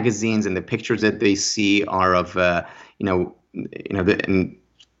 The magazines and the pictures that they see are of the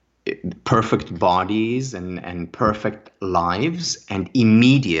perfect bodies and perfect lives and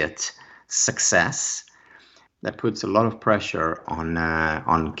immediate success. That puts a lot of pressure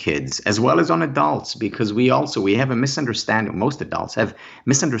on kids as well as on adults, because we have a misunderstanding. Most adults have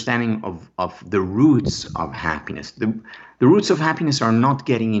misunderstanding of the roots of happiness. The roots of happiness are not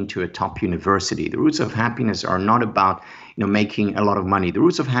getting into a top university. The roots of happiness are not about making a lot of money. The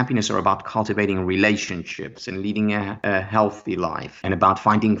roots of happiness are about cultivating relationships and leading a healthy life, and about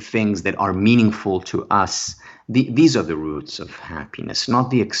finding things that are meaningful to us. These are the roots of happiness,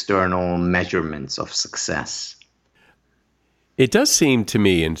 not the external measurements of success. It does seem to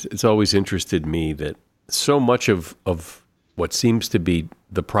me, and it's always interested me, that so much of what seems to be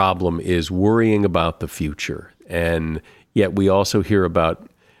the problem is worrying about the future. And yet we also hear about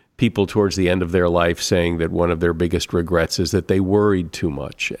people towards the end of their life saying that one of their biggest regrets is that they worried too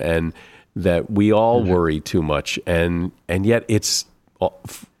much, and that we all worry too much. And yet it's,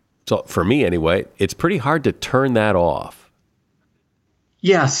 for me anyway, it's pretty hard to turn that off.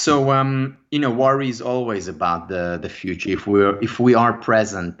 Yeah, so worry is always about the future. If we are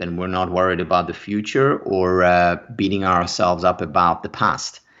present, then we're not worried about the future or beating ourselves up about the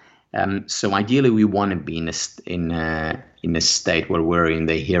past. So ideally, we want to be in a state where we're in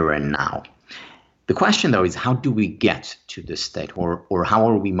the here and now. The question, though, is how do we get to this state, or how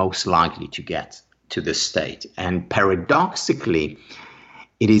are we most likely to get to this state? And paradoxically,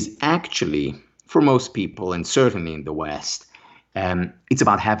 it is actually, for most people, and certainly in the West, it's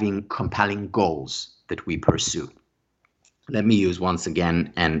about having compelling goals that we pursue. Let me use once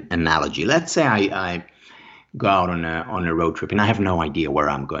again an analogy. Let's say I go out on a road trip and I have no idea where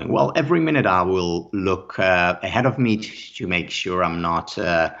I'm going. Well, every minute I will look ahead of me to make sure I'm not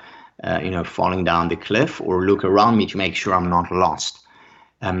falling down the cliff, or look around me to make sure I'm not lost.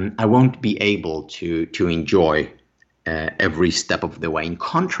 I won't be able to enjoy every step of the way. In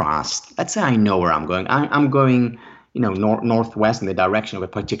contrast, let's say I know where I'm going. I'm going, northwest in the direction of a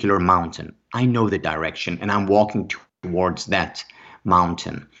particular mountain. I know the direction and I'm walking towards that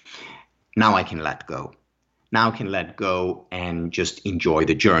mountain. Now I can let go. Now I can let go and just enjoy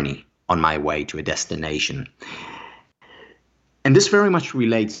the journey on my way to a destination. And this very much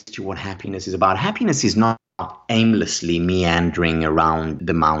relates to what happiness is about. Happiness is not aimlessly meandering around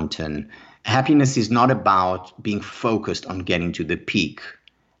the mountain. Happiness is not about being focused on getting to the peak.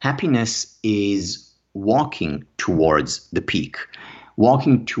 Happiness is walking towards the peak,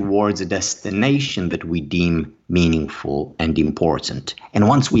 walking towards a destination that we deem meaningful and important. And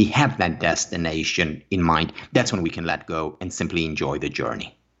once we have that destination in mind, that's when we can let go and simply enjoy the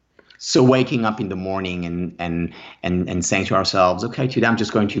journey. So waking up in the morning and saying to ourselves, okay, today I'm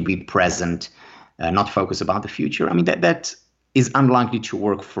just going to be present, not focus about the future. I mean, that is unlikely to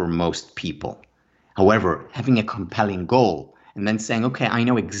work for most people. However, having a compelling goal and then saying, okay, I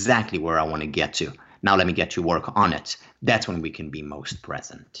know exactly where I want to get to. Now let me get to work on it. That's when we can be most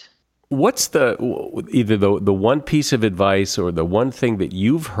present. What's either the one piece of advice or the one thing that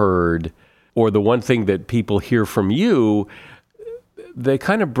you've heard or the one thing that people hear from you that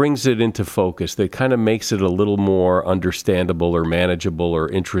kind of brings it into focus, that kind of makes it a little more understandable or manageable or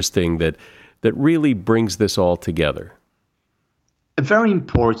interesting, that really brings this all together? A very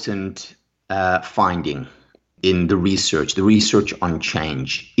important finding in the research on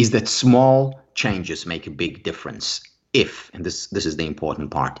change, is that small changes make a big difference if, and this is the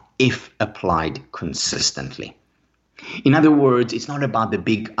important part, if applied consistently. In other words, it's not about the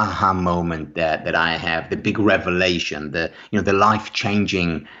big aha moment that I have, the big revelation, the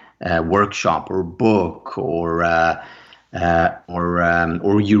life-changing workshop or book or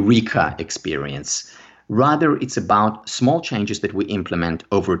eureka experience. Rather, it's about small changes that we implement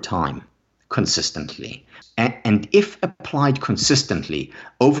over time, consistently. And if applied consistently,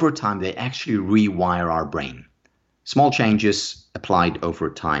 over time, they actually rewire our brain. Small changes applied over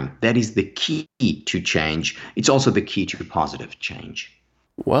time. That is the key to change. It's also the key to positive change.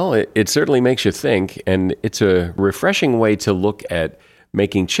 Well, it certainly makes you think, and it's a refreshing way to look at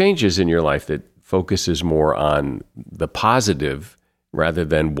making changes in your life that focuses more on the positive rather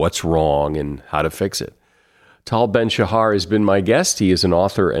than what's wrong and how to fix it. Tal Ben-Shahar has been my guest. He is an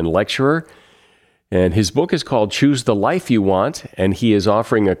author and lecturer, and his book is called Choose the Life You Want, and he is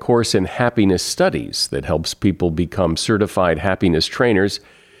offering a course in happiness studies that helps people become certified happiness trainers.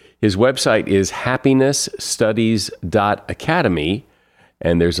 His website is happinessstudies.academy,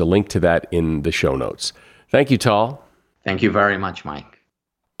 and there's a link to that in the show notes. Thank you, Tal. Thank you very much, Mike.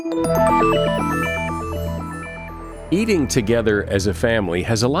 Eating together as a family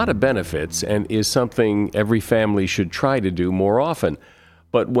has a lot of benefits and is something every family should try to do more often.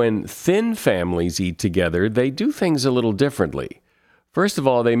 But when thin families eat together, they do things a little differently. First of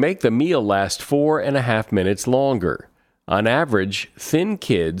all, they make the meal last 4.5 minutes longer. On average, thin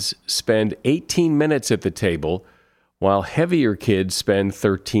kids spend 18 minutes at the table, while heavier kids spend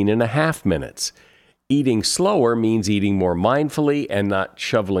 13 and a half minutes. Eating slower means eating more mindfully and not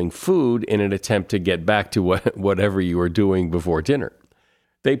shoveling food in an attempt to get back to whatever you were doing before dinner.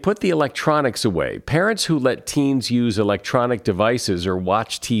 They put the electronics away. Parents who let teens use electronic devices or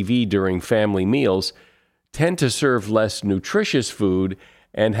watch TV during family meals tend to serve less nutritious food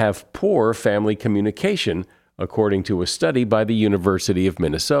and have poor family communication, according to a study by the University of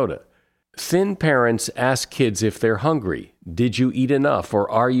Minnesota. Thin parents ask kids if they're hungry. Did you eat enough,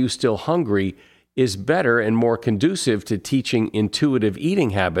 or are you still hungry? Is better and more conducive to teaching intuitive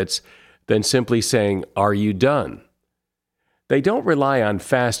eating habits than simply saying, "Are you done?" They don't rely on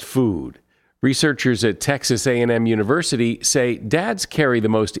fast food. Researchers at Texas A&M University say dads carry the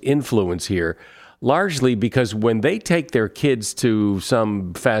most influence here, largely because when they take their kids to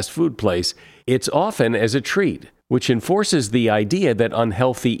some fast food place, it's often as a treat, which enforces the idea that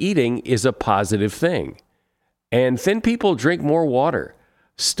unhealthy eating is a positive thing. And thin people drink more water.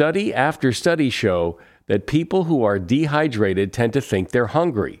 Study after study show that people who are dehydrated tend to think they're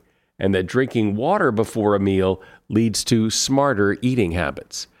hungry, and that drinking water before a meal leads to smarter eating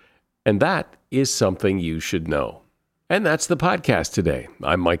habits. And that is something you should know. And that's the podcast today.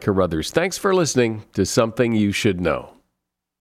 I'm Mike Carruthers. Thanks for listening to Something You Should Know.